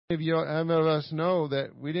Some of us know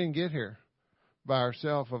that we didn't get here by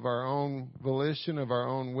ourselves, of our own volition, of our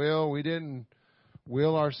own will. We didn't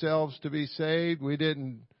will ourselves to be saved. We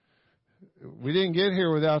didn't get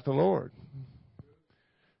here without the Lord.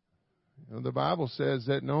 You know, the Bible says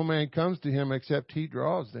that no man comes to Him except He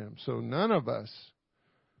draws them. So none of us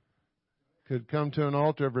could come to an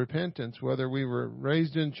altar of repentance, whether we were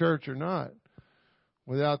raised in church or not,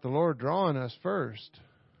 without the Lord drawing us first.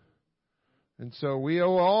 And so we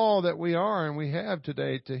owe all that we are and we have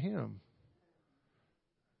today to Him.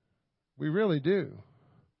 We really do.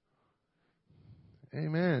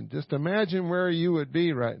 Amen. Just imagine where you would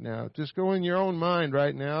be right now. Just go in your own mind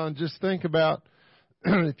right now and just think about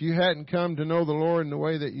if you hadn't come to know the Lord in the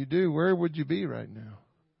way that you do, where would you be right now?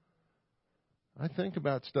 I think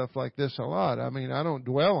about stuff like this a lot. I mean, I don't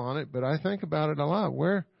dwell on it, but I think about it a lot.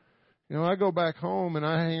 Where, I go back home and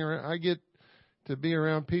I hang around, I get to be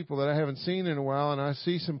around people that I haven't seen in a while, and I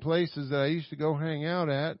see some places that I used to go hang out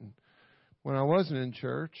at when I wasn't in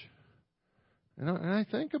church. And I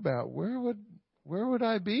think about where would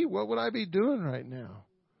I be? What would I be doing right now?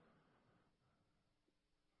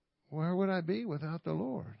 Where would I be without the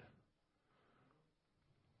Lord?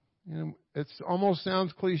 It almost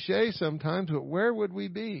sounds cliche sometimes, but where would we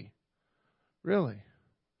be? Really?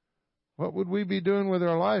 What would we be doing with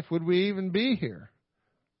our life? Would we even be here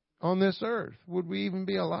on this earth? Would we even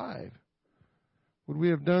be alive? Would we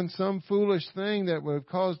have done some foolish thing that would have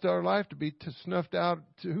caused our life to be snuffed out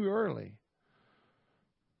too early?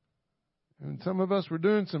 And some of us were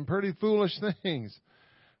doing some pretty foolish things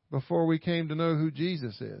before we came to know who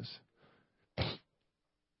Jesus is.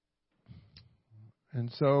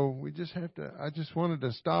 And so we just have to, I just wanted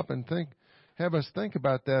to stop and have us think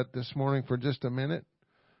about that this morning for just a minute,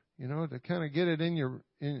 to kind of get it in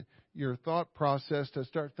your thought process, to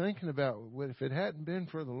start thinking about if it hadn't been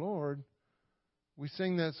for the Lord. We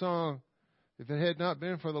sing that song, if it had not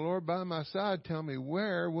been for the Lord by my side, tell me,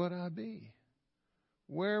 where would I be?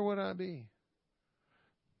 Where would I be?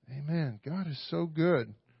 Amen. God is so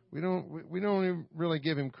good. We don't even really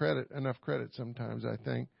give Him enough credit sometimes, I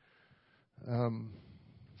think.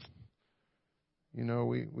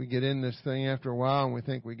 We get in this thing after a while and we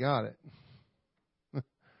think we got it.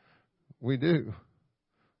 We do.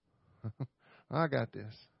 I got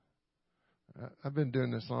this. I've been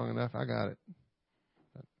doing this long enough. I got it.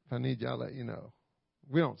 If I need you, I'll let you know.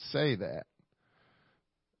 We don't say that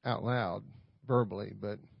out loud, verbally,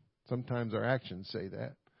 but sometimes our actions say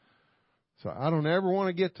that. So I don't ever want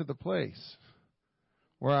to get to the place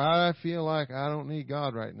where I feel like I don't need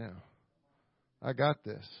God right now. I got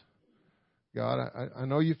this. God, I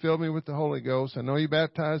know you filled me with the Holy Ghost. I know you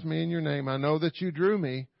baptized me in your name. I know that you drew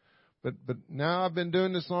me. But now I've been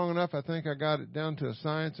doing this long enough, I think I got it down to a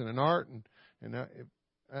science and an art. And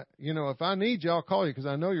if I need you, I'll call you because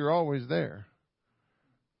I know you're always there.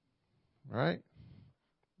 Right?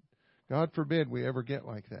 God forbid we ever get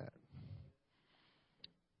like that.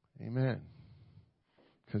 Amen.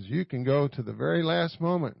 Because you can go to the very last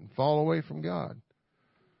moment and fall away from God.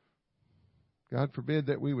 God forbid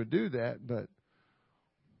that we would do that, but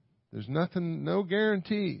there's no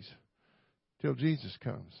guarantees till Jesus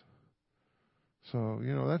comes. So,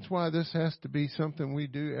 that's why this has to be something we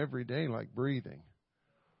do every day, like breathing.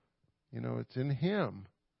 It's in Him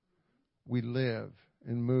we live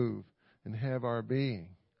and move and have our being.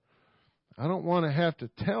 I don't want to have to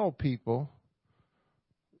tell people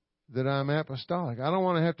that I'm apostolic. I don't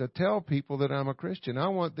want to have to tell people that I'm a Christian. I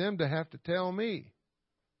want them to have to tell me.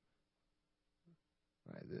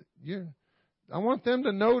 I want them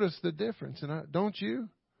to notice the difference, and don't you?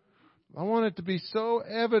 I want it to be so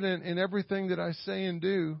evident in everything that I say and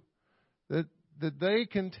do that they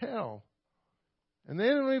can tell. And they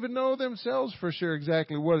don't even know themselves for sure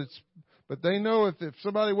exactly what it's, but they know if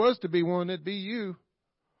somebody was to be one, it'd be you.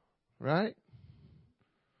 Right?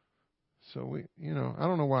 So I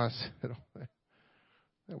don't know why I said all that.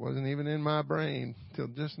 That wasn't even in my brain till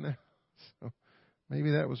just now. So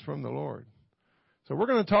maybe that was from the Lord. So we're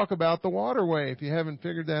going to talk about the waterway, if you haven't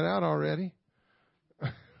figured that out already.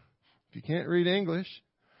 If you can't read English,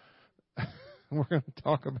 we're going to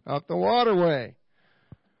talk about the waterway.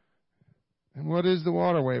 And what is the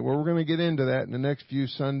waterway? Well, we're going to get into that in the next few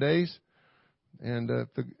Sundays. And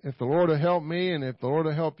if the Lord will help me and if the Lord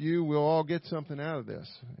will help you, we'll all get something out of this.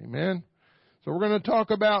 Amen? So we're going to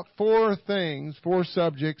talk about four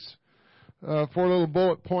subjects, 4 little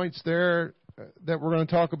bullet points there that we're going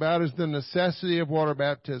to talk about is the necessity of water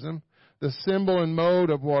baptism, the symbol and mode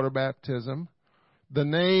of water baptism, the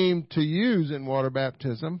name to use in water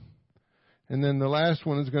baptism, and then the last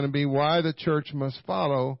one is going to be why the church must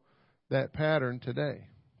follow that pattern today.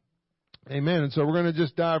 Amen. And so we're going to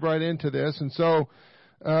just dive right into this. And so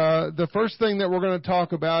the first thing that we're going to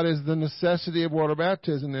talk about is the necessity of water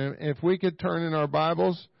baptism. And if we could turn in our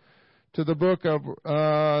Bibles to the book of,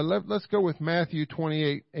 let's go with Matthew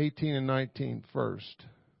 28, 18 and 19 first.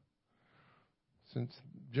 Since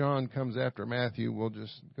John comes after Matthew, we'll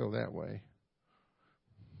just go that way.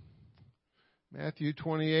 Matthew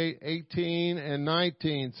 28, 18 and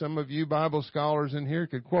 19. Some of you Bible scholars in here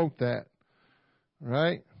could quote that,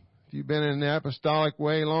 right? If you've been in the apostolic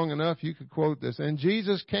way long enough, you could quote this. And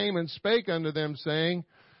Jesus came and spake unto them, saying,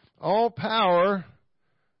 all power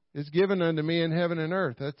is given unto me in heaven and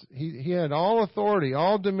earth. He had all authority,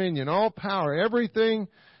 all dominion, all power, everything.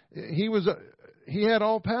 He had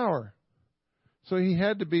all power. So he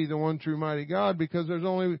had to be the one true mighty God, because there can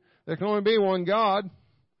only be one God.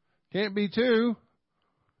 Can't be two.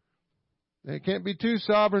 There can't be two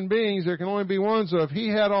sovereign beings. There can only be one. So if he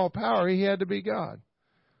had all power, he had to be God.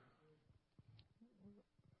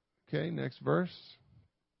 Okay, next verse.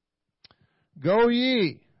 Go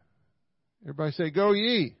ye. Everybody say, go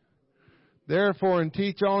ye. Therefore, and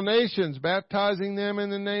teach all nations, baptizing them in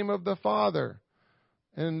the name of the Father,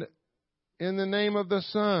 and in the name of the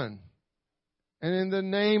Son, and in the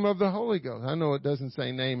name of the Holy Ghost. I know it doesn't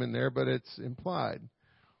say name in there, but it's implied.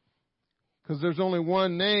 Because there's only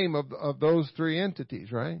one name of those three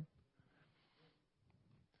entities, right?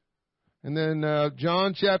 And then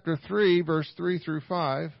John chapter 3, verse 3 through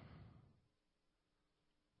 5.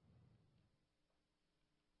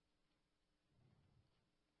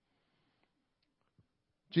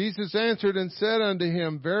 Jesus answered and said unto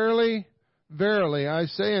him, verily, verily, I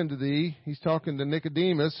say unto thee, he's talking to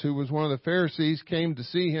Nicodemus, who was one of the Pharisees, came to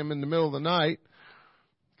see him in the middle of the night,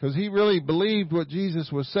 because he really believed what Jesus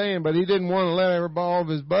was saying, but he didn't want to let all of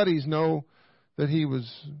his buddies know that he was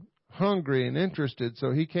hungry and interested,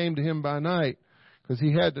 so he came to him by night, because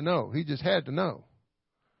he had to know. He just had to know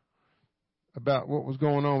about what was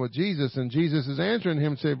going on with Jesus. And Jesus is answering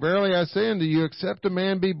him, saying, verily I say unto you, except a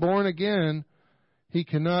man be born again, he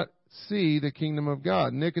cannot see the kingdom of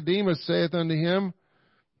God. Nicodemus saith unto him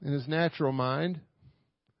in his natural mind,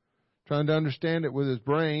 trying to understand it with his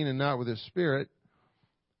brain and not with his spirit,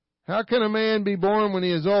 how can a man be born when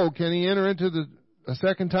he is old? Can he enter a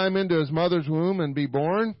second time into his mother's womb and be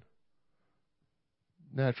born?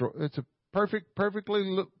 Natural. It's a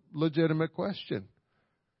perfectly legitimate question,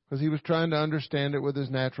 because he was trying to understand it with his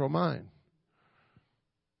natural mind.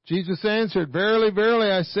 Jesus answered, verily, verily,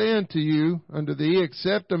 I say unto thee,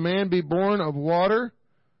 except a man be born of water,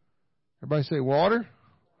 everybody say water,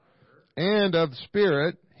 and of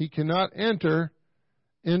spirit, he cannot enter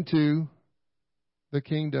into the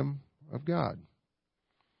kingdom of God.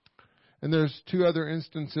 And there's two other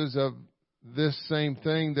instances of this same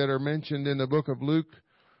thing that are mentioned in the book of Luke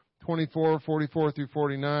 24, 44 through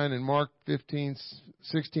 49, and Mark 15,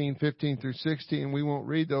 16, 15 through 16. We won't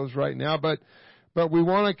read those right now, but we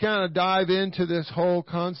want to kind of dive into this whole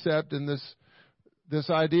concept and this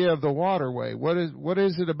idea of the waterway. What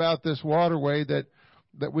is it about this waterway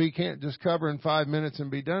that we can't just cover in 5 minutes and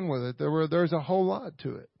be done with it? There's a whole lot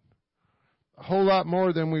to it. A whole lot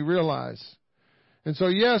more than we realize. And so,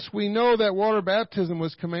 yes, we know that water baptism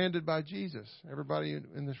was commanded by Jesus. Everybody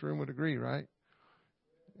in this room would agree, right?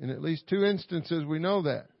 In at least two instances, we know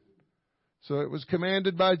that. So it was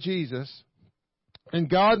commanded by Jesus. And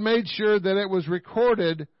God made sure that it was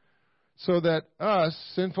recorded so that us,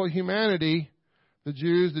 sinful humanity, the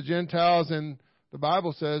Jews, the Gentiles, and the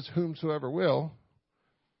Bible says, whomsoever will,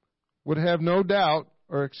 would have no doubt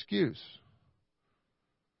or excuse.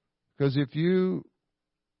 Because if you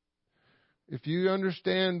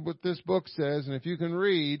understand what this book says, and if you can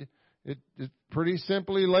read, it pretty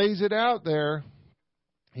simply lays it out there.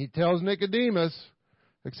 He tells Nicodemus,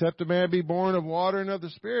 except a man be born of water and of the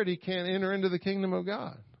Spirit, he can't enter into the kingdom of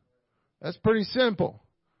God. That's pretty simple.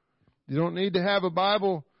 You don't need to have a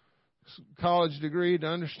Bible college degree to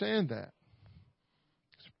understand that.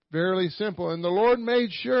 It's fairly simple. And the Lord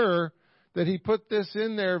made sure that He put this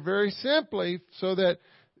in there very simply so that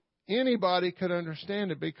anybody could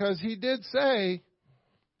understand it, because He did say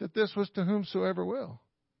that this was to whomsoever will.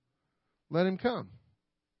 Let him come.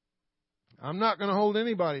 I'm not going to hold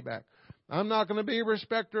anybody back. I'm not going to be a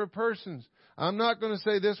respecter of persons. I'm not going to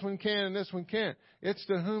say this one can and this one can't. It's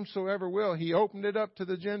to whomsoever will. He opened it up to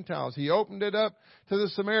the Gentiles. He opened it up to the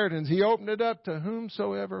Samaritans. He opened it up to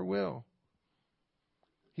whomsoever will.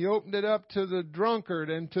 He opened it up to the drunkard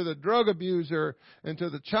and to the drug abuser and to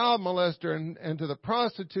the child molester and to the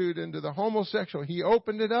prostitute and to the homosexual. He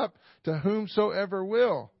opened it up to whomsoever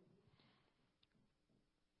will.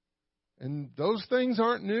 And those things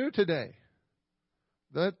aren't new today.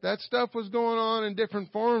 That stuff was going on in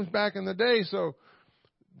different forms back in the day, so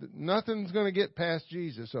nothing's going to get past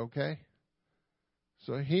Jesus, okay?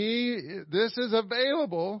 So this is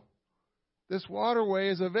available. This waterway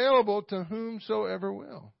is available to whomsoever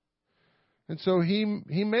will. And so he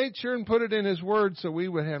made sure and put it in his word so we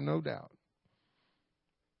would have no doubt.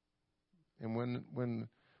 And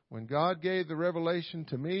when God gave the revelation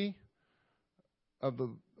to me of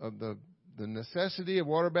the necessity of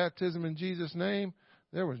water baptism in Jesus' name,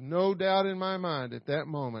 there was no doubt in my mind at that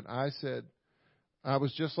moment. I said, I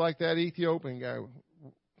was just like that Ethiopian guy.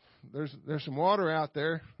 There's some water out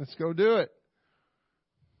there. Let's go do it.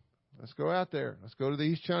 Let's go out there. Let's go to the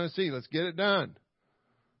East China Sea. Let's get it done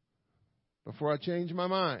before I change my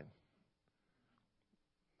mind.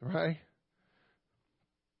 Right?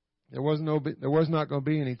 There was not going to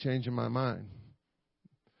be any change in my mind.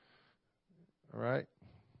 All right?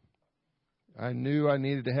 I knew I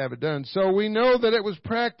needed to have it done. So we know that it was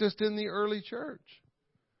practiced in the early church.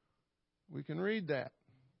 We can read that.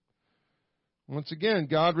 Once again,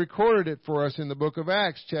 God recorded it for us in the book of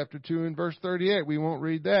Acts, chapter 2 and verse 38. We won't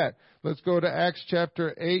read that. Let's go to Acts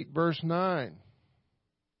chapter 8, verse 9.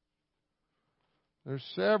 There's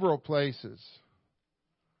several places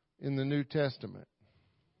in the New Testament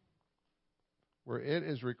where it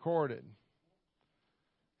is recorded.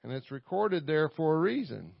 And it's recorded there for a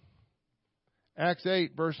reason. Acts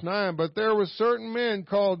 8, verse 9. But there were certain men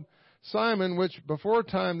called Simon, which before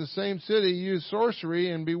time the same city used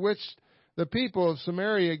sorcery and bewitched the people of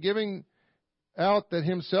Samaria, giving out that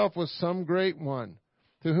himself was some great one,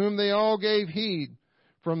 to whom they all gave heed,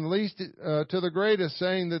 from the least to the greatest,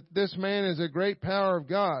 saying that this man is a great power of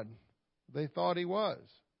God. They thought he was,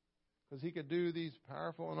 because he could do these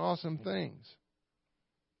powerful and awesome things.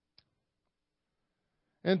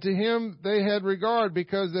 And to him they had regard,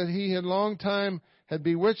 because that he had long time had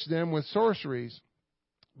bewitched them with sorceries.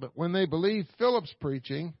 But when they believed Philip's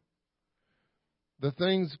preaching, the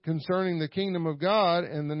things concerning the kingdom of God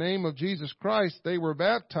and the name of Jesus Christ, they were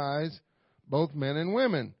baptized, both men and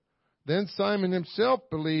women. Then Simon himself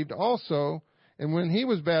believed also, and when he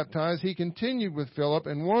was baptized, he continued with Philip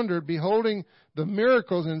and wondered, beholding the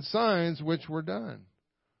miracles and signs which were done.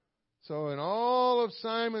 So in all of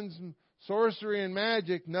Simon's sorcery and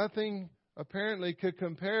magic, nothing apparently could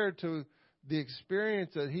compare to the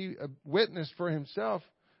experience that he witnessed for himself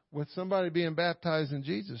with somebody being baptized in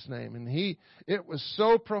Jesus' name. And it was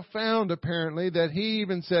so profound apparently that he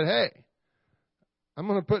even said, hey, I'm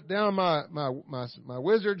going to put down my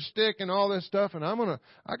wizard stick and all this stuff, and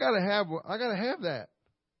I gotta have that.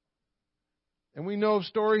 And we know of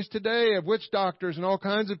stories today of witch doctors and all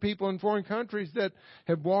kinds of people in foreign countries that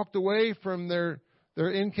have walked away from their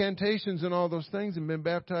incantations and all those things and been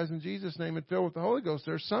baptized in Jesus' name and filled with the Holy Ghost.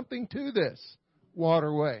 There's something to this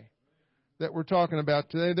waterway that we're talking about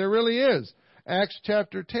today. There really is. Acts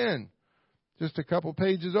chapter 10, just a couple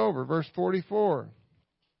pages over, verse 44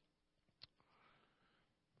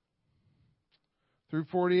 through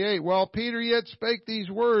 48. While Peter yet spake these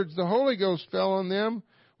words, the Holy Ghost fell on them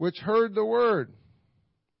which heard the word.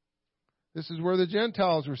 This is where the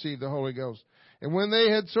Gentiles received the Holy Ghost. And when they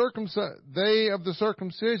had they of the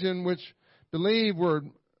circumcision which believed were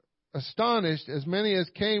astonished, as many as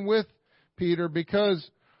came with Peter, because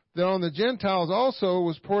that on the Gentiles also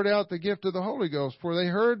was poured out the gift of the Holy Ghost. For they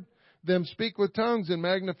heard them speak with tongues and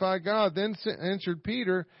magnify God. Then answered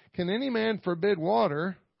Peter, can any man forbid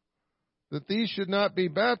water, that these should not be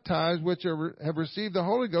baptized, which have received the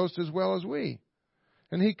Holy Ghost as well as we?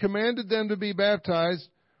 And he commanded them to be baptized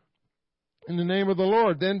in the name of the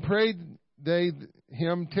Lord. Then prayed they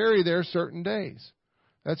him tarry there certain days.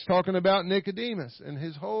 That's talking about Nicodemus and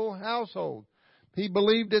his whole household. He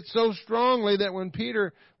believed it so strongly that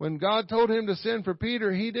when God told him to send for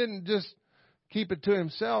Peter, he didn't just keep it to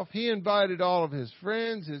himself. He invited all of his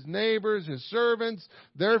friends, his neighbors, his servants,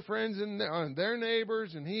 their friends and their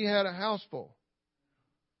neighbors, and he had a house full.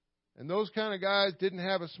 And those kind of guys didn't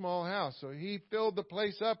have a small house, so he filled the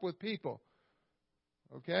place up with people.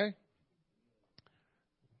 Okay?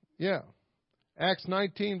 Yeah. Acts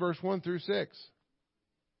 19, verse 1 through 6.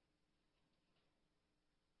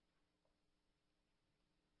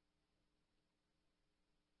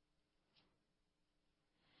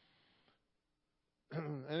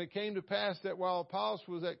 And it came to pass that while Apollos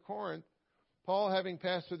was at Corinth, Paul, having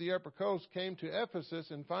passed through the upper coast, came to Ephesus,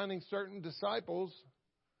 and finding certain disciples,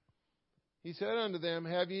 he said unto them,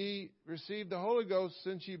 have ye received the Holy Ghost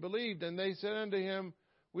since ye believed? And they said unto him,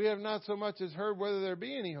 we have not so much as heard whether there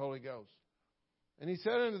be any Holy Ghost. And he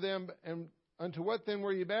said unto them, and unto what then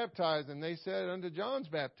were ye baptized? And they said, unto John's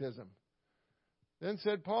baptism. Then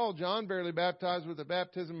said Paul, John verily baptized with the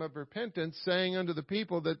baptism of repentance, saying unto the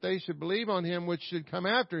people that they should believe on him which should come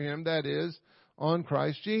after him, that is, on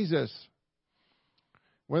Christ Jesus.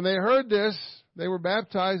 When they heard this, they were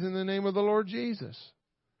baptized in the name of the Lord Jesus.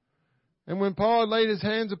 And when Paul had laid his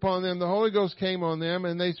hands upon them, the Holy Ghost came on them,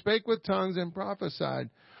 and they spake with tongues and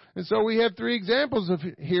prophesied. And so we have three examples of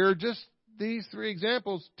here. Just these three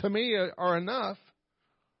examples, to me, are enough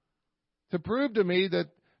to prove to me that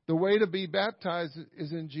the way to be baptized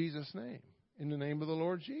is in Jesus' name, in the name of the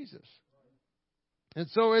Lord Jesus. And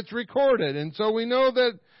so it's recorded. And so we know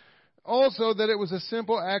that also that it was a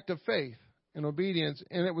simple act of faith and obedience,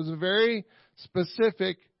 and it was a very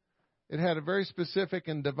specific, it had a very specific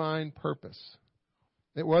and divine purpose.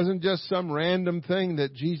 It wasn't just some random thing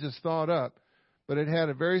that Jesus thought up, but it had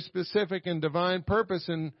a very specific and divine purpose.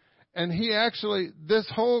 And he actually,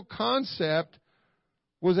 this whole concept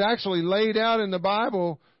was actually laid out in the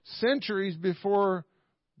Bible centuries before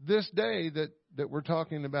this day that we're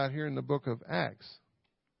talking about here in the book of Acts.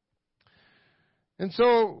 And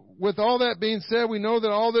so, with all that being said, we know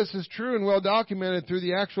that all this is true and well documented through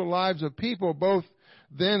the actual lives of people, both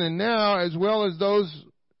then and now, as well as those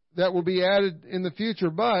that will be added in the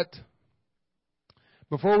future. But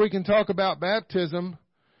before we can talk about baptism,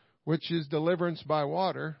 which is deliverance by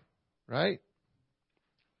water, right?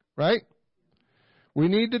 We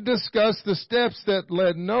need to discuss the steps that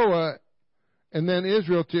led Noah and then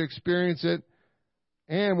Israel to experience it,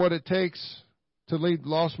 and what it takes to lead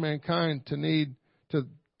lost mankind to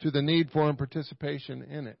the need for and participation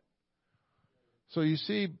in it. So you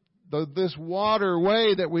see, this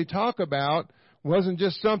waterway that we talk about wasn't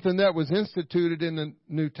just something that was instituted in the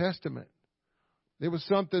New Testament. It was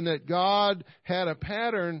something that God had a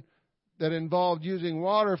pattern that involved using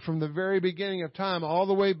water from the very beginning of time all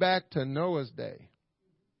the way back to Noah's day.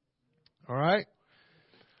 All right?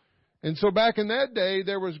 And so back in that day,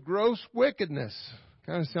 there was gross wickedness.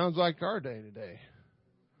 Kind of sounds like our day today.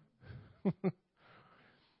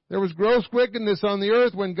 There was gross wickedness on the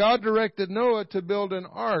earth when God directed Noah to build an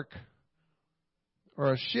ark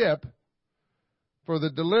or a ship for the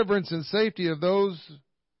deliverance and safety of those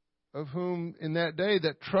of whom in that day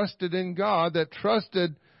that trusted in God, that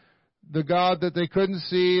trusted the God that they couldn't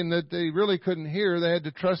see and that they really couldn't hear. They had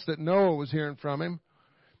to trust that Noah was hearing from him.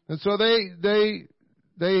 And so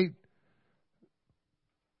they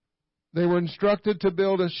were instructed to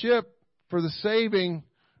build a ship for the saving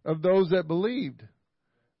of those that believed.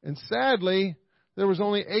 And sadly, there was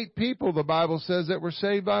only 8 people, the Bible says, that were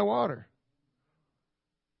saved by water.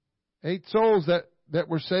 8 souls that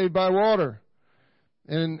were saved by water.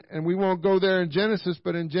 And we won't go there in Genesis,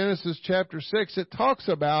 but in Genesis chapter 6, it talks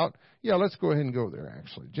about, let's go ahead and go there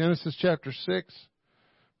actually. Genesis chapter 6,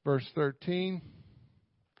 verse 13.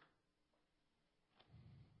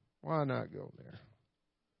 Why not go there?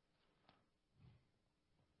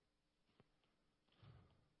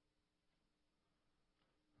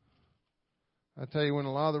 I tell you, when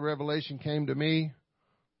a lot of the revelation came to me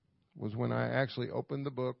was when I actually opened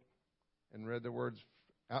the book and read the words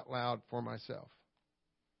out loud for myself.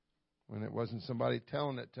 When it wasn't somebody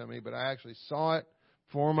telling it to me, but I actually saw it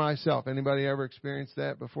for myself. Anybody ever experienced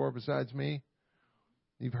that before besides me?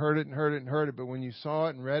 You've heard it and heard it and heard it, but when you saw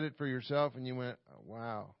it and read it for yourself and you went, oh,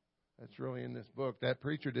 wow, that's really in this book. That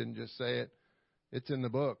preacher didn't just say it. It's in the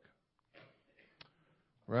book.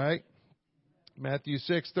 Right? Matthew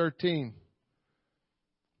 6:13.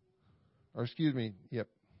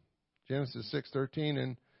 Genesis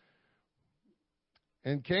 6:13.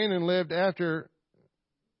 And Canaan lived after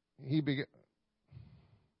he began.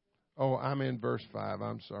 Oh, I'm in verse 5.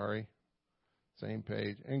 I'm sorry. Same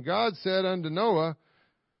page. And God said unto Noah,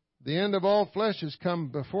 the end of all flesh is come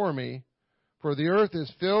before me, for the earth is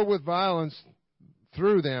filled with violence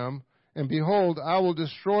through them, and behold, I will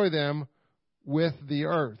destroy them with the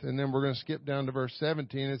earth. And then we're going to skip down to verse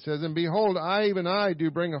 17. It says, and behold, even I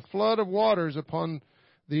do bring a flood of waters upon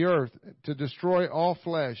the earth to destroy all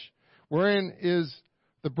flesh, wherein is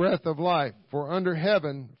the breath of life, from under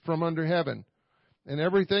heaven, and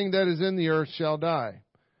everything that is in the earth shall die.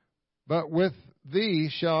 But with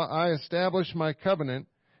thee shall I establish my covenant,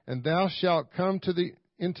 and thou shalt come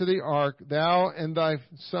into the ark, thou and thy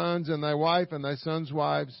sons and thy wife and thy sons'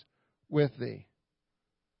 wives with thee.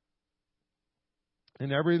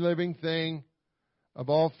 And every living thing of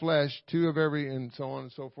all flesh, 2 of every, and so on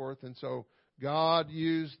and so forth. And so God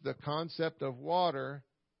used the concept of water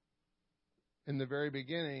in the very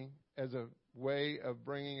beginning as a way of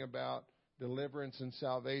bringing about deliverance and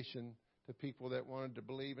salvation to people that wanted to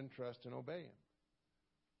believe and trust and obey Him.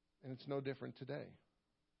 And it's no different today.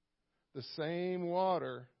 The same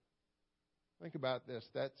water Think about this.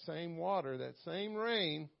 That same water, that same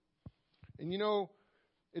rain. And you know,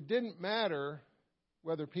 it didn't matter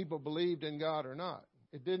whether people believed in God or not.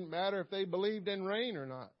 It didn't matter if they believed in rain or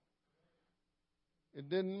not. It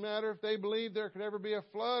didn't matter if they believed there could ever be a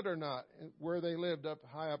flood or not where they lived up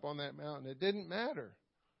high up on that mountain. It didn't matter.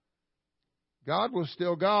 God was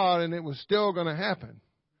still God, and it was still going to happen.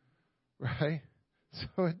 Right?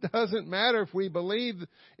 So it doesn't matter if we believe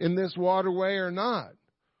in this waterway or not.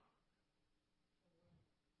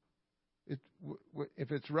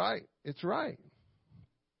 If it's right, it's right.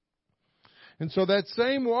 And so that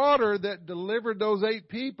same water that delivered those 8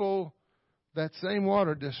 people, that same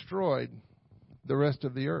water destroyed the rest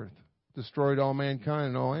of the earth. Destroyed all mankind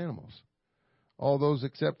and all animals. All those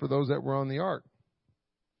except for those that were on the ark.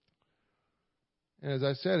 And as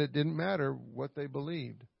I said, it didn't matter what they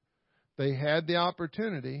believed. They had the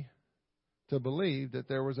opportunity to believe that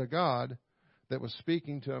there was a God that was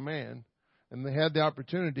speaking to a man. And they had the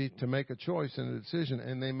opportunity to make a choice and a decision.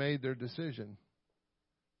 And they made their decision.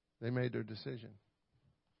 They made their decision.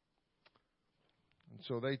 And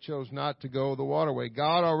so they chose not to go the waterway.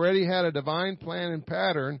 God already had a divine plan and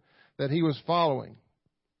pattern that He was following.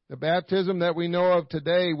 The baptism that we know of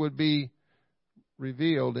today would be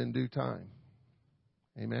revealed in due time.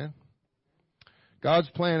 Amen. God's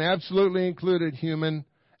plan absolutely included human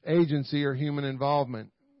agency or human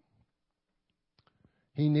involvement.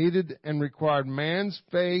 He needed and required man's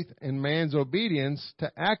faith and man's obedience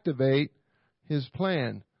to activate His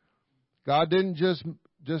plan. God didn't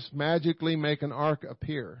just magically make an ark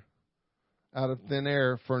appear out of thin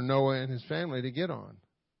air for Noah and his family to get on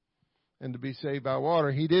and to be saved by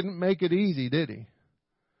water. He didn't make it easy, did He?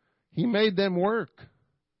 He made them work.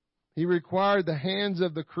 He required the hands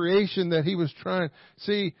of the creation that He was trying.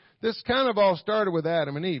 See, this kind of all started with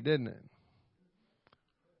Adam and Eve, didn't it?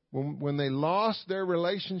 When they lost their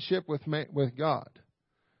relationship with God,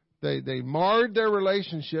 they marred their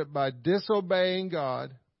relationship by disobeying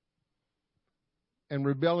God and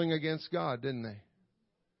rebelling against God, didn't they?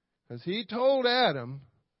 Because He told Adam,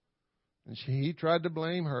 and he tried to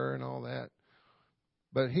blame her and all that,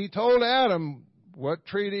 but He told Adam what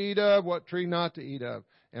tree to eat of, what tree not to eat of.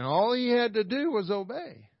 And all he had to do was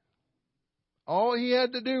obey. All he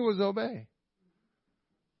had to do was obey.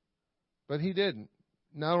 But he didn't.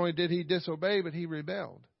 Not only did he disobey, but he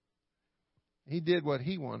rebelled. He did what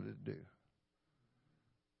he wanted to do.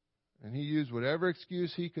 And he used whatever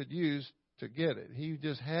excuse he could use to get it. He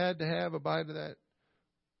just had to have a bite of that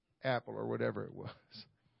apple or whatever it was.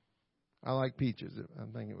 I like peaches.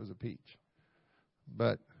 I think it was a peach.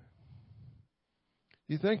 But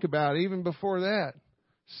you think about it, even before that,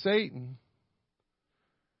 Satan,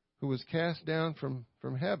 who was cast down from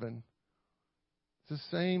heaven, it's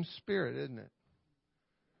the same spirit, isn't it?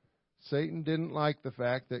 Satan didn't like the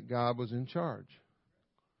fact that God was in charge,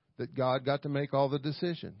 that God got to make all the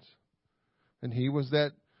decisions. And he was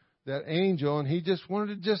that angel, and he just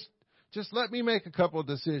wanted to just let me make a couple of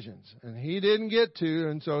decisions. And he didn't get to,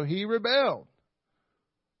 and so he rebelled.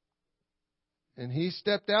 And he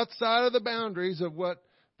stepped outside of the boundaries of what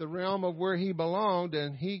the realm of where he belonged,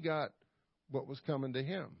 and he got what was coming to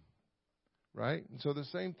him. Right? And so the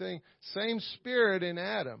same thing, same spirit in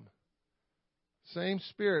Adam. Same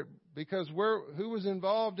spirit. Because who was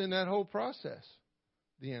involved in that whole process?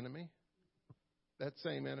 The enemy. That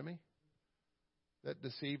same enemy. That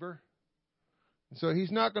deceiver. And so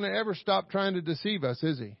he's not going to ever stop trying to deceive us,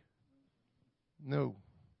 is he? No.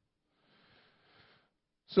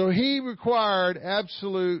 So he required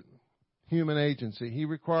absolute human agency. He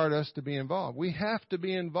required us to be involved. We have to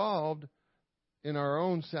be involved in our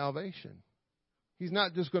own salvation. He's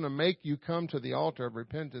not just going to make you come to the altar of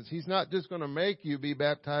repentance. He's not just going to make you be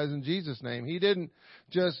baptized in Jesus' name. He didn't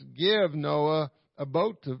just give Noah a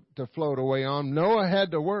boat to float away on. Noah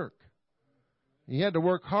had to work. He had to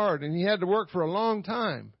work hard, and he had to work for a long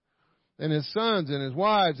time. And his sons and his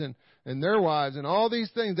wives and their wives and all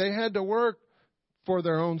these things, they had to work for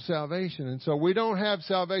their own salvation. And so we don't have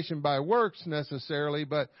salvation by works necessarily,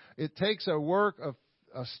 but it takes a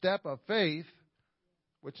step of faith,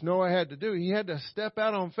 which Noah had to do. He had to step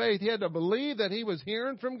out on faith. He had to believe that he was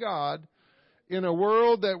hearing from God in a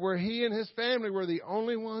world where he and his family were the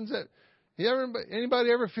only ones that...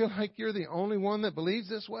 Anybody ever feel like you're the only one that believes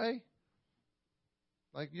this way?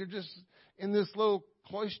 Like you're just in this little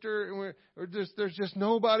cloister and there's just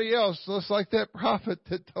nobody else. Just like that prophet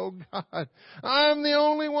that told God, I'm the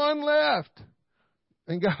only one left.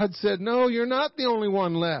 And God said, no, you're not the only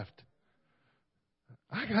one left.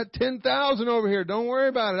 I got 10,000 over here. Don't worry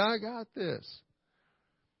about it. I got this.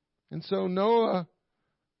 And so Noah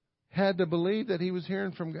had to believe that he was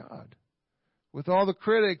hearing from God. with all the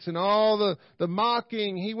critics and all the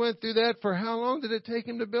mocking. He went through that for how long did it take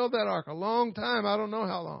him to build that ark? A long time. I don't know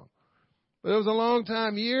how long. But it was a long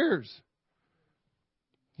time, years.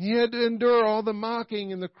 He had to endure all the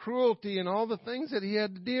mocking and the cruelty and all the things that he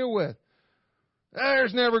had to deal with.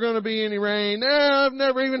 There's never going to be any rain. I've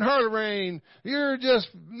never even heard of rain. You're just,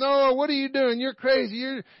 Noah, what are you doing? You're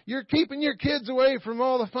crazy. You're keeping your kids away from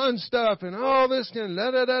all the fun stuff and all this and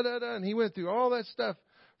da-da-da-da-da. And he went through all that stuff.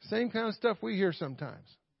 Same kind of stuff we hear sometimes.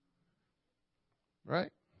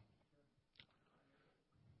 Right?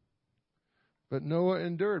 But Noah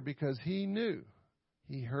endured because he knew.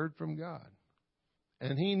 He heard from God.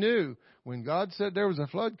 And he knew when God said there was a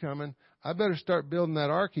flood coming, I better start building that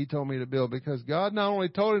ark he told me to build, because God not only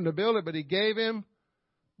told him to build it, but he gave him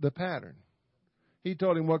the pattern. He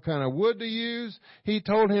told him what kind of wood to use. He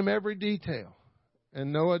told him every detail.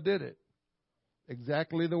 And Noah did it.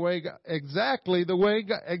 Exactly the way God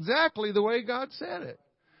said it.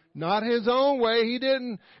 Not his own way. He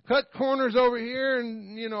didn't cut corners over here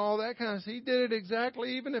and, all that kind of stuff. He did it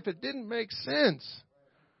exactly, even if it didn't make sense.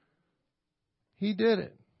 He did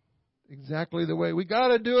it exactly the way. We got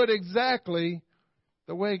to do it exactly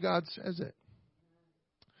the way God says it.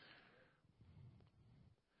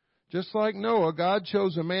 Just like Noah, God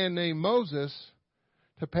chose a man named Moses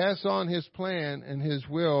to pass on his plan and his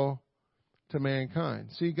will to mankind.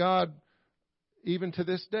 See, God, even to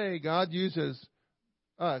this day, God uses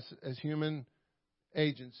us as human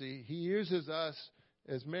agency. He uses us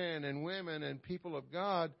as men and women and people of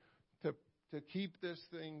God to keep this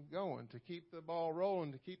thing going, to keep the ball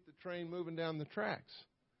rolling, to keep the train moving down the tracks.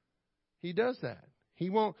 He does that.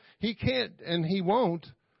 He can't, and he won't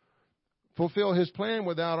fulfill his plan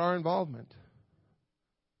without our involvement.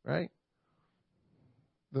 Right?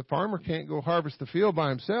 The farmer can't go harvest the field by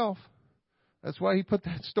himself. That's why he put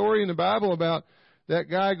that story in the Bible about that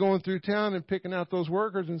guy going through town and picking out those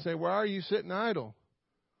workers and say, why are you sitting idle?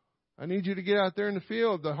 I need you to get out there in the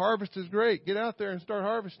field. The harvest is great. Get out there and start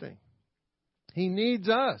harvesting. He needs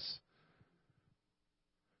us.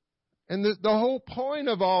 And the whole point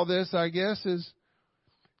of all this, I guess, is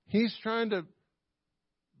he's trying to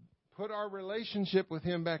put our relationship with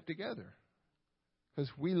him back together. Because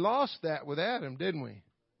we lost that with Adam, didn't we?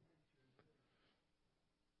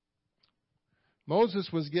 Moses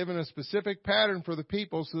was given a specific pattern for the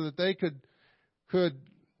people so that they could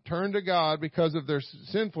turn to God because of their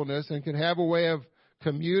sinfulness and could have a way of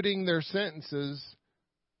commuting their sentences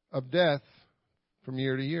of death from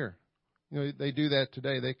year to year. They do that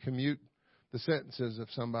today. They commute the sentences of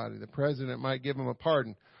somebody. The president might give them a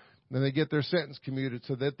pardon. Then they get their sentence commuted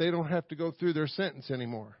so that they don't have to go through their sentence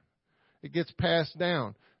anymore. It gets passed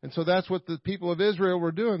down. And so that's what the people of Israel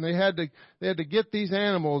were doing. They had to get these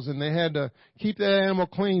animals, and they had to keep that animal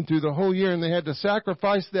clean through the whole year, and they had to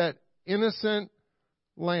sacrifice that innocent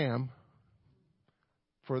lamb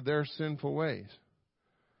for their sinful ways.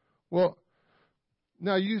 Well,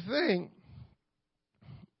 now you think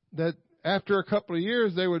that after a couple of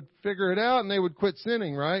years they would figure it out and they would quit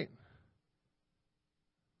sinning, right?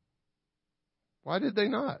 Why did they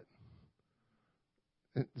not?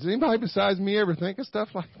 Does anybody besides me ever think of stuff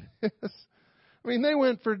like this? I mean, they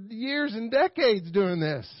went for years and decades doing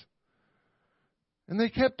this. And they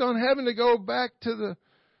kept on having to go back to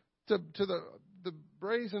the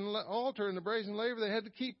brazen altar and the brazen laver. They had to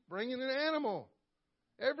keep bringing an animal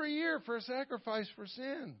every year for a sacrifice for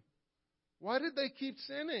sin. Why did they keep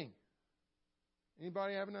sinning?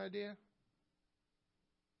 Anybody have an idea?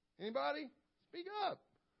 Anybody? Speak up.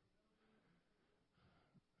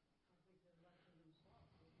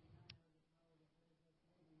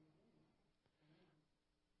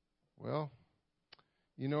 Well,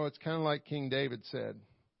 it's kind of like King David said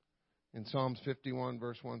in Psalms 51,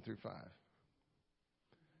 verse 1 through 5.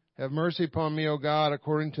 Have mercy upon me, O God,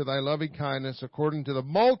 according to thy loving kindness, according to the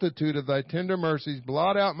multitude of thy tender mercies.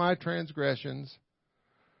 Blot out my transgressions.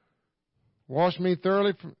 Wash me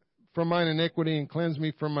thoroughly from mine iniquity and cleanse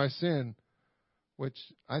me from my sin. Which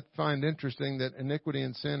I find interesting that iniquity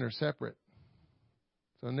and sin are separate.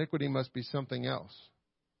 So iniquity must be something else.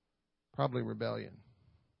 Probably rebellion.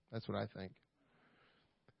 That's what I think.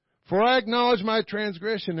 For I acknowledge my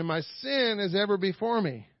transgression, and my sin is ever before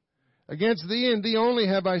me. Against thee and thee only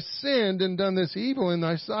have I sinned and done this evil in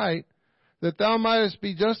thy sight, that thou mightest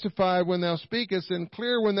be justified when thou speakest and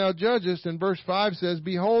clear when thou judgest. And verse 5 says,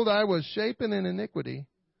 Behold, I was shapen in iniquity,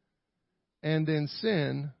 and in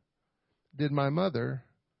sin did my mother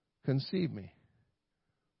conceive me.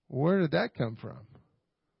 Where did that come from?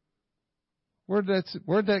 Where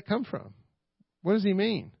did that come from? What does he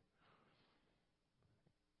mean?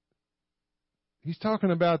 He's talking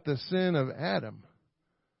about the sin of Adam.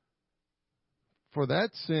 for that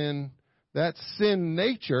sin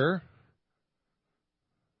nature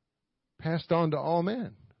passed on to all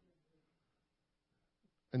men.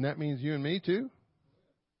 And that means you and me too.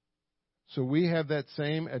 So we have that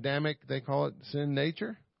same Adamic, they call it sin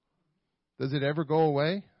nature. Does it ever go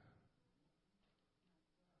away?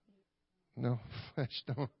 No, flesh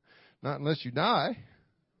don't. Not unless you die.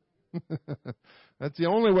 That's the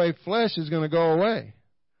only way flesh is going to go away.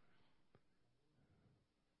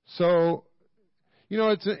 So,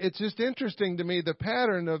 it's just interesting to me, the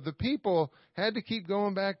pattern of the people had to keep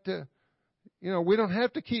going back to, we don't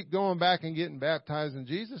have to keep going back and getting baptized in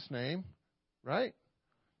Jesus' name, right?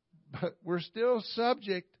 But we're still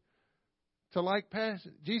subject to like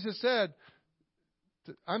passions. Jesus said,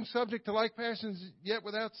 I'm subject to like passions yet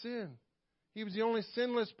without sin. He was the only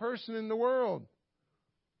sinless person in the world.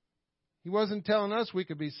 He wasn't telling us we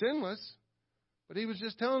could be sinless, but he was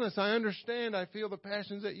just telling us, I understand, I feel the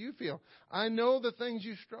passions that you feel. I know the things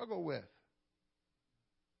you struggle with.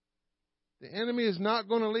 The enemy is not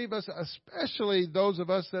going to leave us, especially those of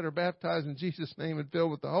us that are baptized in Jesus' name and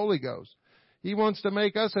filled with the Holy Ghost. He wants to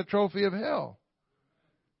make us a trophy of hell.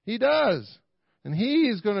 He does. And he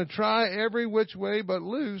is going to try every which way but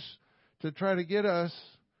loose to try to get us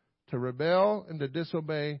to rebel and to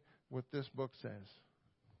disobey what this book says.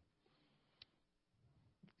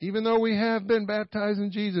 Even though we have been baptized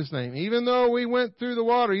in Jesus' name, even though we went through the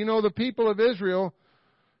water, the people of Israel,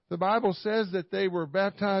 the Bible says that they were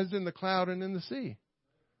baptized in the cloud and in the sea.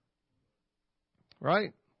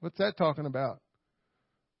 Right? What's that talking about?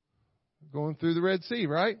 Going through the Red Sea,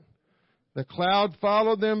 right? The cloud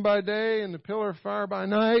followed them by day and the pillar of fire by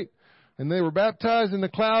night, and they were baptized in the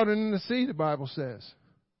cloud and in the sea, the Bible says.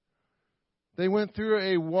 They went through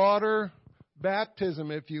a water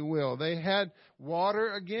baptism, if you will. They had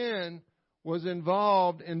water, again, was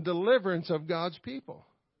involved in deliverance of God's people.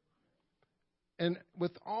 And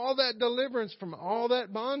with all that deliverance from all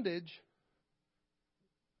that bondage,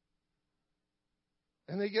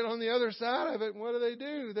 and they get on the other side of it, and what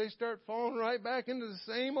do? They start falling right back into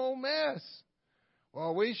the same old mess.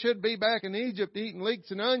 Well, we should be back in Egypt eating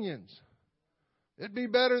leeks and onions. It'd be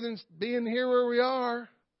better than being here where we are.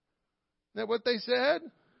 Isn't that what they said?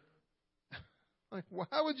 Like, why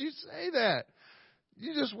would you say that?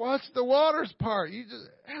 You just watch the waters part.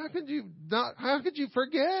 How could you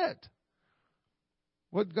forget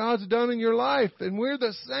what God's done in your life? And we're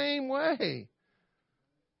the same way.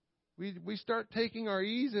 We start taking our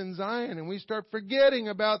ease in Zion and we start forgetting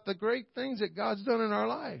about the great things that God's done in our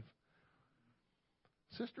life.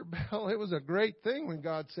 Sister Belle, it was a great thing when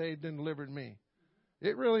God saved and delivered me.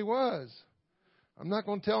 It really was. I'm not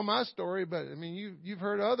going to tell my story, but you've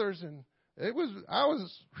heard others, and it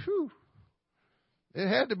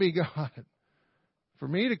had to be God. For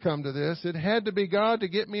me to come to this, it had to be God to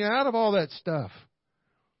get me out of all that stuff.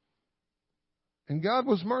 And God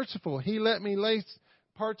was merciful. He let me lay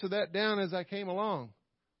parts of that down as I came along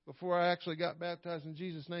before I actually got baptized in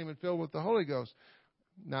Jesus' name and filled with the Holy Ghost.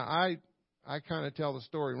 Now, I kind of tell the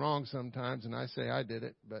story wrong sometimes, and I say I did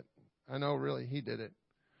it, but I know really He did it.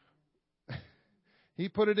 He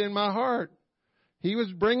put it in my heart. He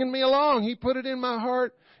was bringing me along. He put it in my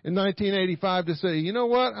heart in 1985 to say, you know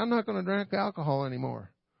what? I'm not going to drink alcohol anymore.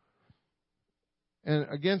 And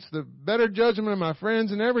against the better judgment of my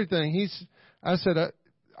friends and everything, I said,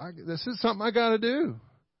 this is something I got to do.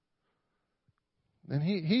 And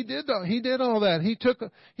he did all that. He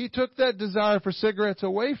took that desire for cigarettes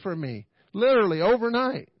away from me, literally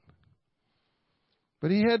overnight.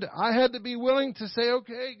 But I had to be willing to say,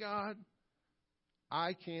 okay, God,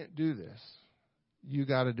 I can't do this. You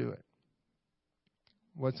got to do it.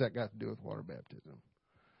 What's that got to do with water baptism?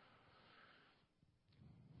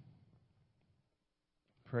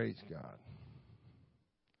 Praise God.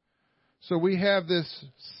 So we have this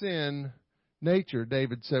sin nature.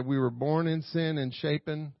 David said we were born in sin and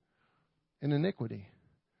shapen in iniquity.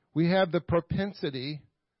 We have the propensity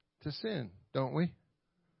to sin, don't we?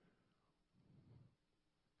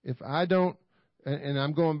 If I don't, and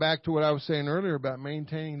I'm going back to what I was saying earlier about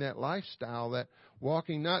maintaining that lifestyle, that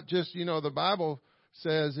walking, not just, the Bible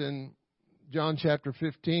says in John chapter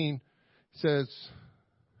 15, says,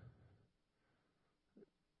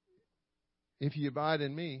 if you abide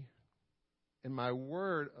in me, and my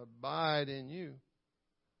word abide in you.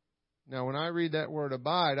 Now, when I read that word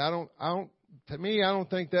abide, I don't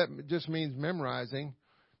think that just means memorizing.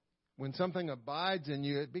 When something abides in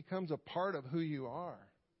you, it becomes a part of who you are.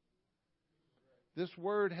 This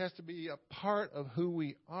word has to be a part of who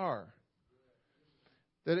we are.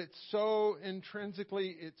 That it's so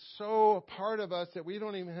intrinsically, it's so a part of us that we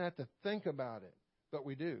don't even have to think about it, but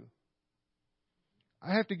we do.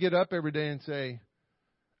 I have to get up every day and say,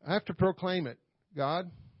 I have to proclaim it. God,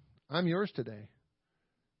 I'm yours today.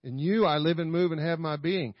 In you I live and move and have my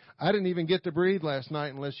being. I didn't even get to breathe last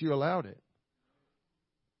night unless you allowed it.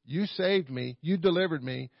 You saved me. You delivered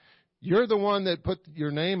me. You're the one that put your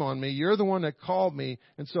name on me. You're the one that called me.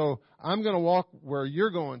 And so I'm going to walk where you're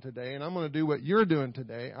going today, and I'm going to do what you're doing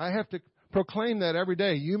today. I have to proclaim that every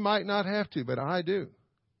day. You might not have to, but I do.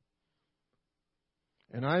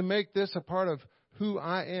 And I make this a part of who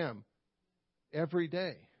I am every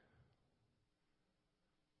day.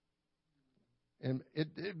 And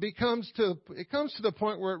it comes to the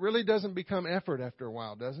point where it really doesn't become effort after a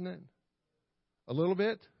while, doesn't it? A little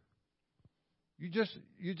bit. You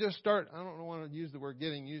just start, I don't want to use the word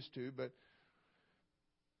getting used to, but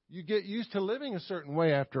you get used to living a certain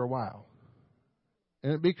way after a while.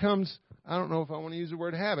 And it becomes, I don't know if I want to use the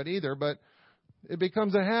word habit either, but it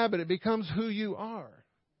becomes a habit. It becomes who you are.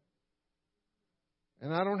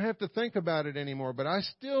 And I don't have to think about it anymore, but I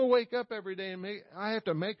still wake up every day and I have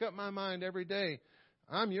to make up my mind every day.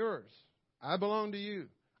 I'm yours. I belong to you.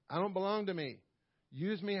 I don't belong to me.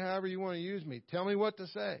 Use me however you want to use me. Tell me what to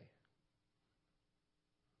say.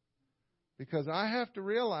 Because I have to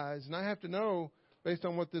realize and I have to know, based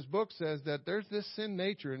on what this book says, that there's this sin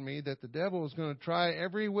nature in me that the devil is going to try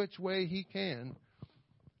every which way he can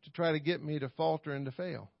to try to get me to falter and to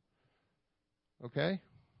fail. Okay?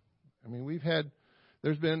 I mean,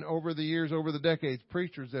 there's been over the years, over the decades,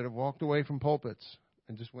 preachers that have walked away from pulpits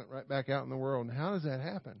and just went right back out in the world. And how does that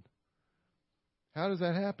happen? How does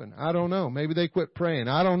that happen? I don't know. Maybe they quit praying.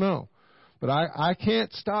 I don't know. But I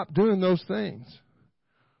can't stop doing those things.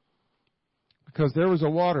 Because there was a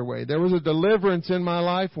waterway. There was a deliverance in my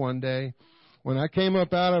life one day when I came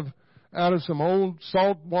up out of some old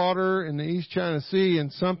salt water in the East China Sea,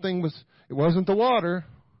 and it wasn't the water.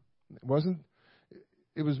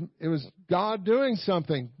 It was God doing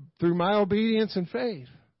something through my obedience and faith.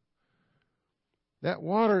 That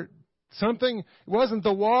water, it wasn't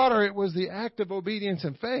the water, it was the act of obedience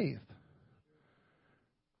and faith.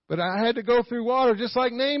 But I had to go through water just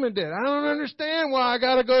like Naaman did. I don't understand why I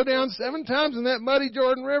got to go down 7 times in that muddy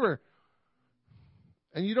Jordan River.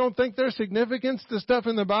 And you don't think there's significance to stuff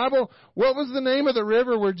in the Bible? What was the name of the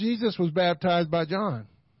river where Jesus was baptized by John?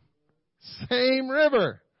 Same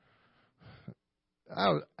river.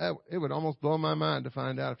 It would almost blow my mind to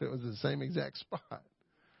find out if it was the same exact spot.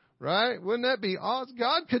 Right? Wouldn't that be awesome?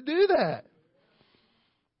 God could do that.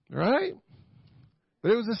 Right?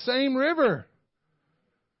 But it was the same river.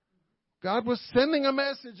 God was sending a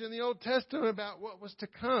message in the Old Testament about what was to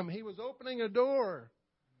come. He was opening a door.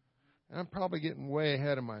 And I'm probably getting way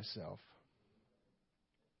ahead of myself.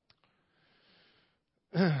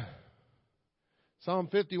 Psalm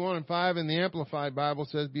 51:5 in the Amplified Bible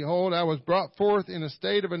says, "Behold, I was brought forth in a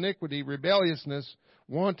state of iniquity, rebelliousness,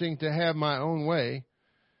 wanting to have my own way."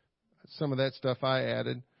 Some of that stuff I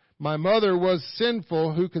added. "My mother was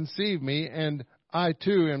sinful who conceived me, and I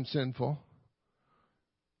too am sinful."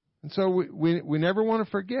 And so we never want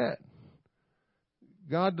to forget.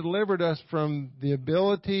 God delivered us from the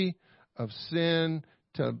ability of sin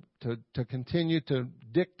to continue to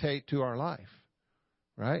dictate to our life.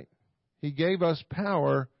 Right? He gave us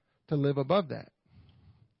power to live above that.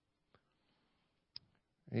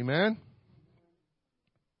 Amen?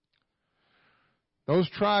 Those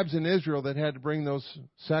tribes in Israel that had to bring those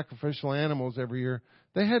sacrificial animals every year,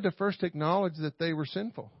 they had to first acknowledge that they were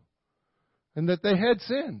sinful and that they had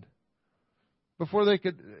sinned. Before they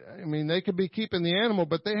could be keeping the animal,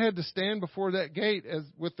 but they had to stand before that gate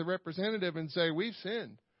with the representative and say, "We've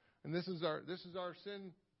sinned, and this is our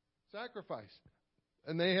sin sacrifice."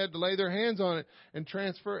 And they had to lay their hands on it and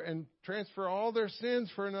transfer all their sins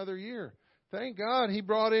for another year. Thank God He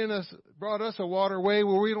brought us a waterway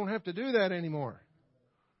where we don't have to do that anymore.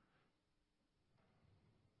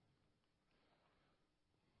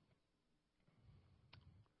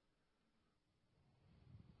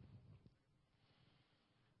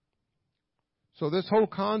 So this whole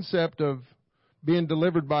concept of being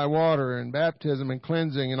delivered by water and baptism and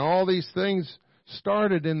cleansing and all these things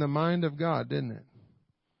started in the mind of God, didn't it?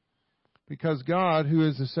 Because God, who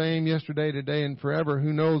is the same yesterday, today, and forever,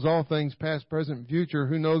 who knows all things past, present, and future,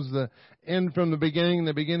 who knows the end from the beginning and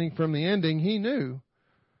the beginning from the ending, He knew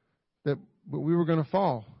that we were going to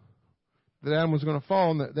fall, that Adam was going to fall,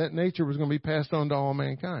 and that nature was going to be passed on to all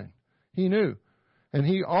mankind. He knew.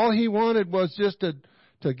 And all He wanted was just to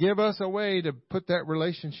give us a way to put that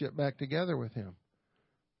relationship back together with Him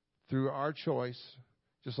through our choice.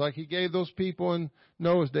 Just like He gave those people in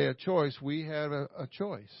Noah's day a choice, we have a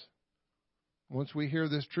choice. Once we hear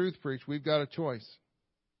this truth preached, we've got a choice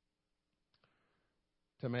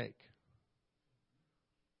to make.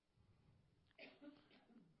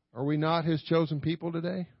 Are we not His chosen people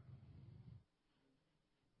today?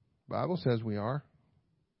 The Bible says we are.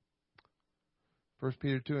 1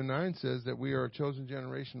 Peter 2:9 says that we are a chosen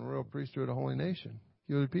generation, a royal priesthood, a holy nation,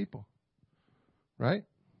 peculiar people. Right?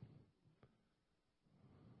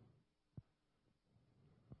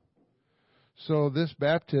 So this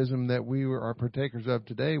baptism that we are partakers of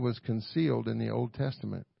today was concealed in the Old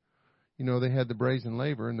Testament. You know, they had the brazen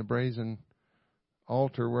laver and the brazen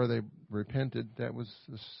altar where they repented. That was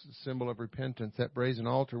the symbol of repentance. That brazen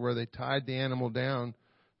altar where they tied the animal down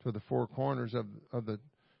to the four corners of the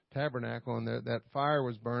tabernacle, and that fire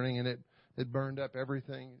was burning, and it burned up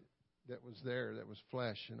everything that was there, that was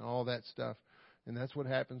flesh and all that stuff. And that's what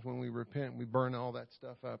happens when we repent. We burn all that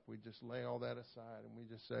stuff up. We just lay all that aside, and we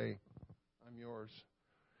just say, I'm yours.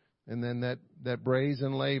 And then that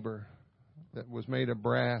brazen laver that was made of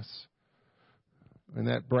brass, and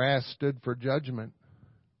that brass stood for judgment.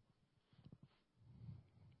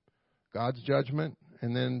 God's judgment,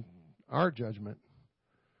 and then our judgment.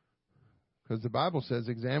 Because the Bible says,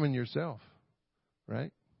 examine yourself,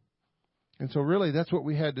 right? And so really that's what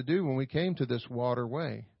we had to do when we came to this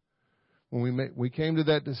waterway. When we came to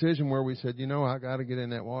that decision where we said, I got to get in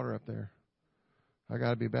that water up there. I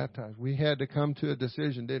got to be baptized. We had to come to a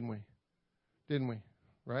decision, didn't we? Didn't we?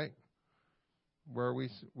 Right? Where we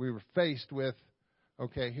were faced with,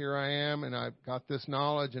 okay, here I am, and I've got this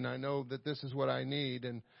knowledge, and I know that this is what I need,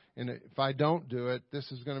 and if I don't do it, this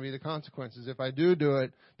is going to be the consequences. If I do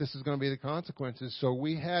it, this is going to be the consequences. So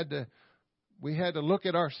we had to look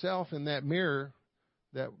at ourselves in that mirror,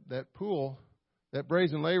 that pool. That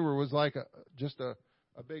brazen laver was like just a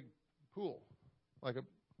big pool, like a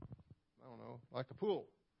pool.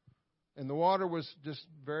 And the water was just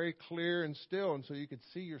very clear and still, and so you could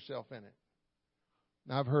see yourself in it.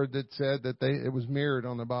 Now, I've heard that said that it was mirrored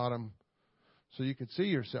on the bottom so you could see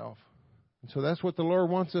yourself. And so that's what the Lord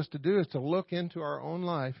wants us to do, is to look into our own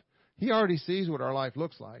life. He already sees what our life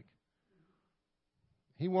looks like.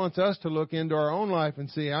 He wants us to look into our own life and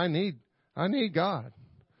see, I need God.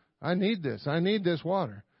 I need this. I need this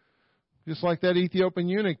water. Just like that Ethiopian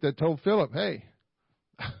eunuch that told Philip, hey,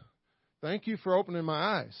 thank you for opening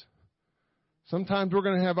my eyes. Sometimes we're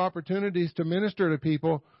going to have opportunities to minister to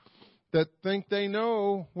people that think they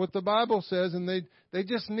know what the Bible says, and they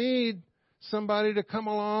just need somebody to come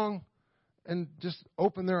along and just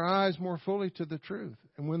open their eyes more fully to the truth.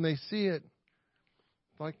 And when they see it,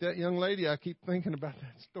 like that young lady, I keep thinking about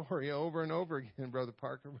that story over and over again, Brother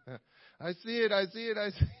Parker. I see it.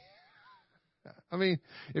 I mean,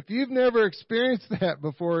 if you've never experienced that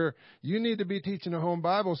before, you need to be teaching a home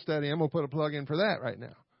Bible study. I'm going to put a plug in for that right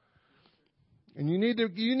now. And you need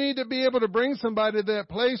to be able to bring somebody to that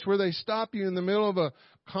place where they stop you in the middle of a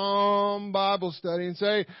calm Bible study and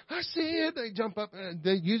say, I see it. They jump up.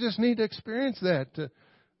 You just need to experience that.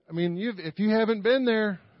 If you haven't been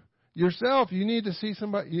there yourself, you need to see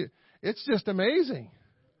somebody. It's just amazing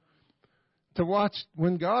to watch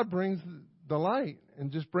when God brings the light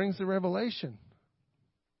and just brings the revelation.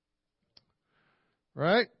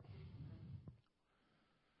 Right?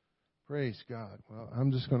 Praise God. Well,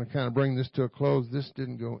 I'm just going to kind of bring this to a close. This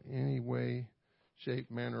didn't go any way,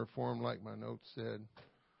 shape, manner, or form like my notes said.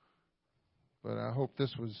 But I hope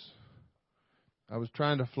I was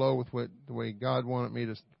trying to flow with the way God wanted me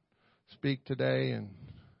to speak today. And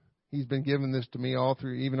He's been giving this to me all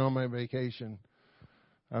through, even on my vacation.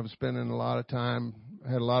 I was spending a lot of time,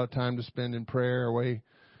 had a lot of time to spend in prayer away.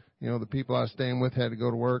 The people I was staying with had to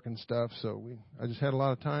go to work and stuff. So I just had a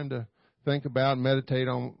lot of time to think about and meditate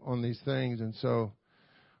on these things. And so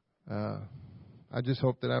I just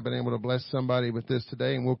hope that I've been able to bless somebody with this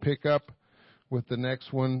today. And we'll pick up with the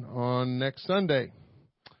next one on next Sunday.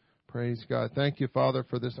 Praise God. Thank you, Father,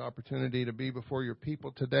 for this opportunity to be before your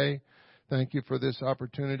people today. Thank you for this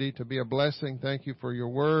opportunity to be a blessing. Thank you for your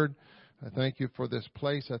word. I thank you for this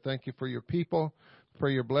place. I thank you for your people.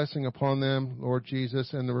 Pray your blessing upon them, Lord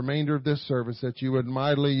Jesus, and the remainder of this service, that you would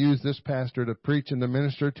mightily use this pastor to preach and to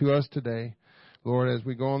minister to us today. Lord, as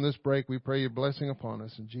we go on this break, we pray your blessing upon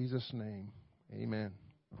us. In Jesus' name, amen.